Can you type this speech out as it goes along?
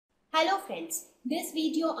Hello friends, this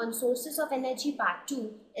video on sources of energy part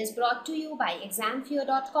 2 is brought to you by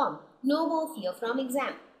examfear.com. No more fear from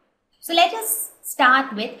exam. So let us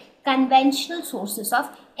start with conventional sources of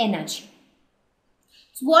energy.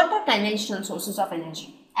 So what are conventional sources of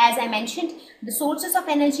energy? As I mentioned, the sources of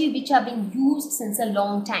energy which are being used since a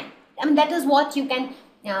long time. That is what you can,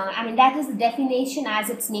 that is the definition as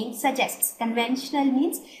its name suggests. Conventional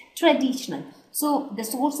means traditional. So the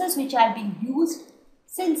sources which are being used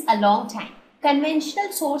since a long time.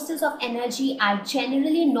 Conventional sources of energy are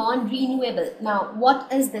generally non-renewable. Now,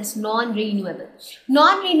 what is this non-renewable?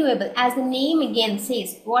 Non-renewable, as the name again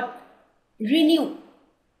says, what? Renew.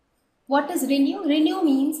 What is renew? Renew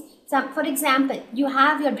means, for example, you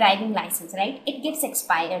have your driving license, right? It gets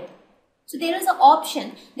expired. So there is an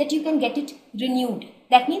option that you can get it renewed.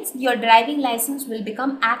 That means your driving license will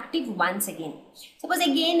become active once again. Suppose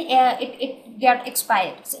again it got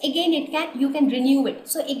expired. So again you can renew it.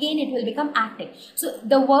 So again it will become active. So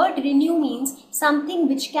the word renew means something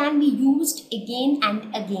which can be used again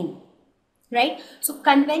and again. Right? So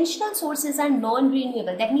conventional sources are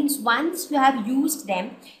non-renewable. That means once you have used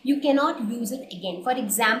them, you cannot use it again. For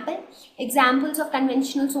example, examples of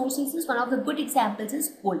conventional sources is one of the good examples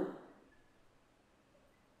is coal.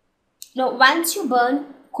 Now, once you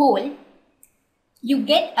burn coal, you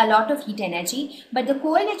get a lot of heat energy, but the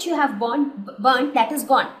coal which you have burnt, that is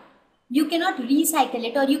gone. You cannot recycle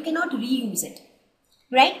it or you cannot reuse it,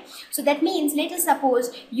 right? So that means, let us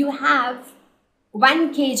suppose you have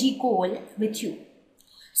 1 kg coal with you.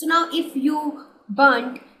 So now if you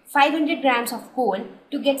burnt 500 grams of coal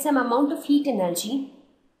to get some amount of heat energy,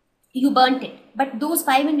 you burnt it, but those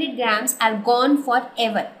 500 grams are gone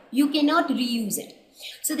forever. You cannot reuse it.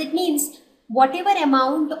 So that means whatever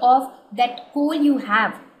amount of that coal you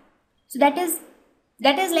have, so that is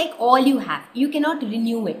like all you have. You cannot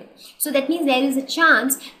renew it. So that means there is a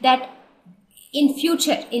chance that in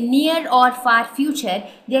future, in near or far future,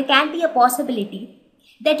 there can be a possibility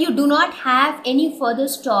that you do not have any further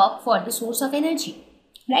stock for the source of energy.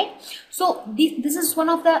 Right? So this is one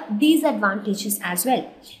of the disadvantages as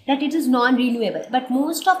well, that it is non-renewable. But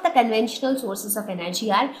most of the conventional sources of energy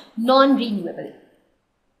are non-renewable.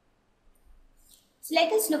 So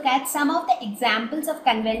let us look at some of the examples of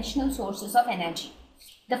conventional sources of energy.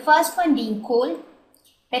 The first one being coal,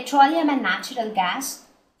 petroleum and natural gas,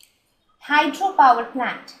 hydropower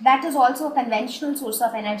plant. That is also a conventional source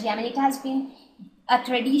of energy. It has been a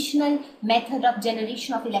traditional method of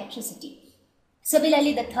generation of electricity.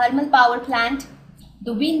 Similarly, the thermal power plant,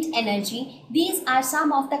 the wind energy, these are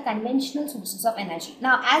some of the conventional sources of energy.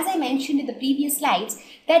 Now, as I mentioned in the previous slides,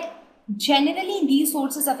 that generally these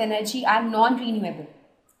sources of energy are non-renewable,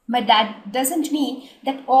 but that doesn't mean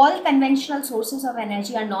that all conventional sources of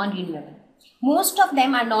energy are non-renewable. Most of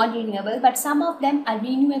them are non-renewable, but some of them are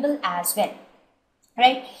renewable as well,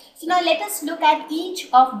 right? So now let us look at each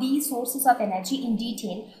of these sources of energy in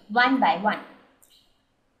detail one by one.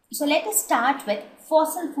 So let us start with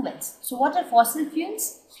fossil fuels. So what are fossil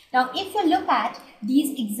fuels? Now if you look at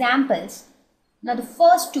these examples, now the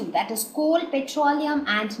first two, that is coal, petroleum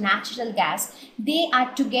and natural gas, they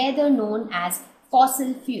are together known as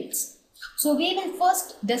fossil fuels. So we will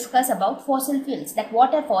first discuss about fossil fuels, that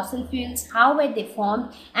what are fossil fuels, how were they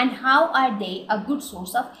formed and how are they a good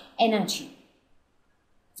source of energy.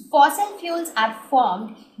 So fossil fuels are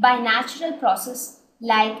formed by natural process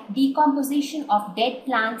like decomposition of dead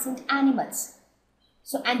plants and animals.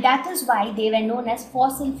 So and that is why they were known as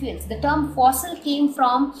fossil fuels. The term fossil came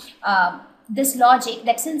from this logic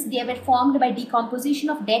that since they were formed by decomposition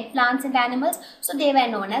of dead plants and animals, so they were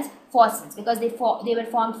known as fossils because they were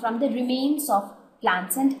formed from the remains of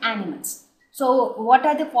plants and animals. So what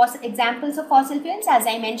are the examples of fossil fuels? As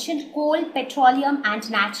I mentioned, coal, petroleum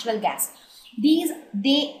and natural gas. These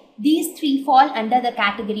three fall under the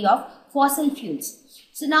category of fossil fuels.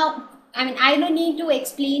 So now, I don't need to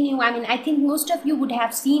explain you. I think most of you would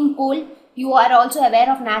have seen coal. You are also aware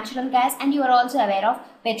of natural gas and you are also aware of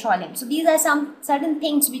petroleum. So these are some certain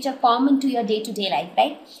things which are common to your day-to-day life,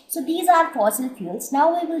 right? So these are fossil fuels.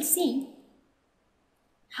 Now we will see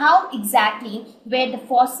how exactly were the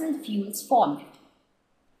fossil fuels formed.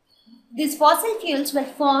 These fossil fuels were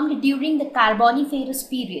formed during the Carboniferous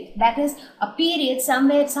period. That is a period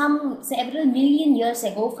several million years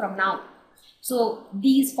ago from now. So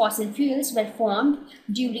these fossil fuels were formed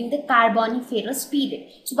during the Carboniferous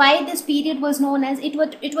period. So why this period was known as, it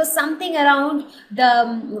was something around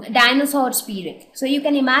the dinosaurs period. So you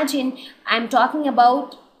can imagine, I'm talking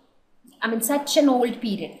about, such an old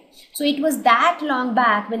period. So it was that long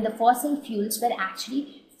back when the fossil fuels were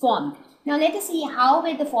actually formed. Now let us see how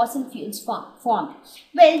were the fossil fuels formed.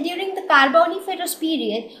 Well, during the Carboniferous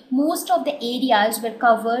period, most of the areas were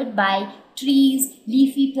covered by trees,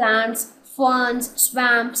 leafy plants, ferns,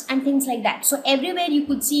 swamps and things like that. So everywhere you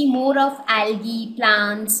could see more of algae,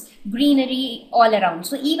 plants, greenery all around.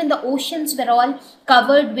 So even the oceans were all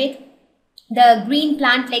covered with the green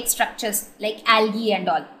plant-like structures like algae and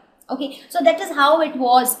all. Okay, so that is how it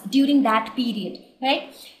was during that period,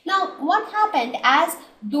 right? Now, what happened as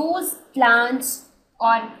those plants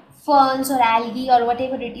or ferns or algae or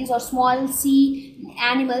whatever it is, or small sea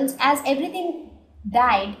animals, as everything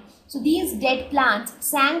died, so these dead plants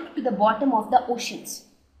sank to the bottom of the oceans,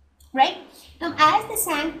 right? Now, as they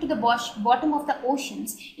sank to the bottom of the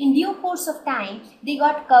oceans, in due course of time, they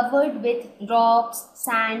got covered with rocks,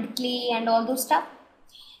 sand, clay and all those stuff.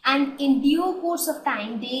 And in due course of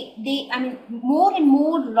time, more and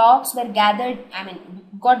more rocks were gathered,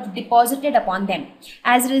 got deposited upon them.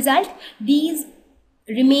 As a result, these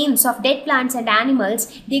remains of dead plants and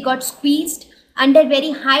animals, they got squeezed under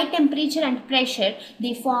very high temperature and pressure.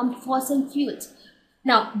 They formed fossil fuels.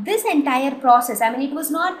 Now, this entire process, it was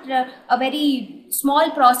not a very small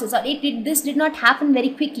process, or this did not happen very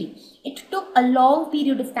quickly. It took a long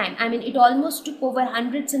period of time. It almost took over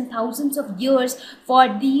hundreds and thousands of years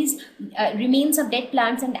for these remains of dead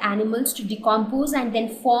plants and animals to decompose and then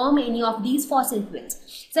form any of these fossil fuels.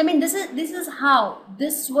 So,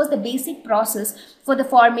 this was the basic process for the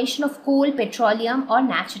formation of coal, petroleum or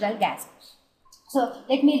natural gas. So,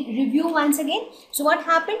 let me review once again. So, what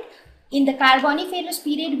happened? In the Carboniferous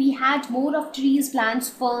period, we had more of trees, plants,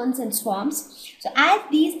 ferns and swamps. So as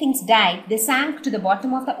these things died, they sank to the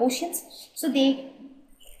bottom of the oceans. So they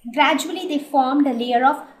gradually formed a layer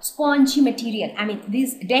of spongy material.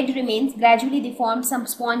 These dead remains, gradually they formed some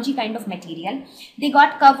spongy kind of material. They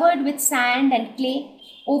got covered with sand and clay.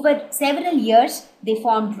 Over several years, they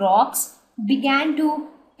formed rocks, began to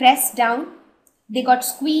press down. They got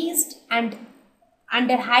squeezed and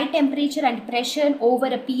under high temperature and pressure over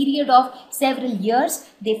a period of several years,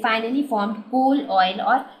 they finally formed coal, oil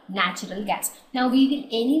or natural gas. Now we will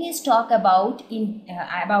anyways talk about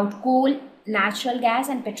coal, natural gas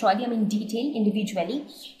and petroleum in detail individually.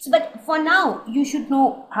 So, but for now, you should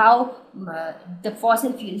know how the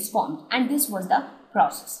fossil fuels formed, and this was the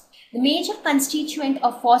process. The major constituent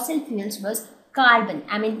of fossil fuels was carbon.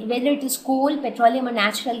 Whether it is coal, petroleum or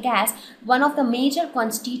natural gas, one of the major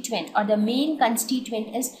constituent or the main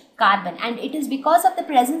constituent is carbon, and it is because of the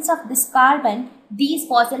presence of this carbon these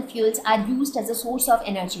fossil fuels are used as a source of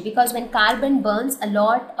energy, because when carbon burns, a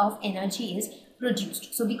lot of energy is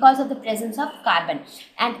produced. So because of the presence of carbon,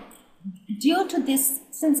 and due to this,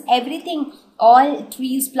 since everything, all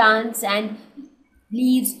trees, plants and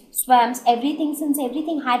leaves, swamps, since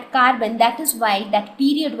everything had carbon, that is why that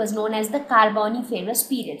period was known as the Carboniferous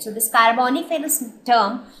period. So this Carboniferous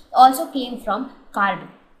term also came from carbon.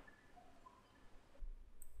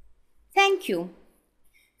 Thank you.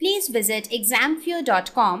 Please visit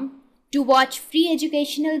examfear.com to watch free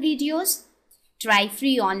educational videos, try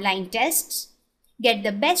free online tests, get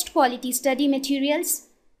the best quality study materials,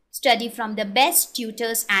 study from the best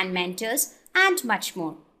tutors and mentors, and much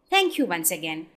more. Thank you once again.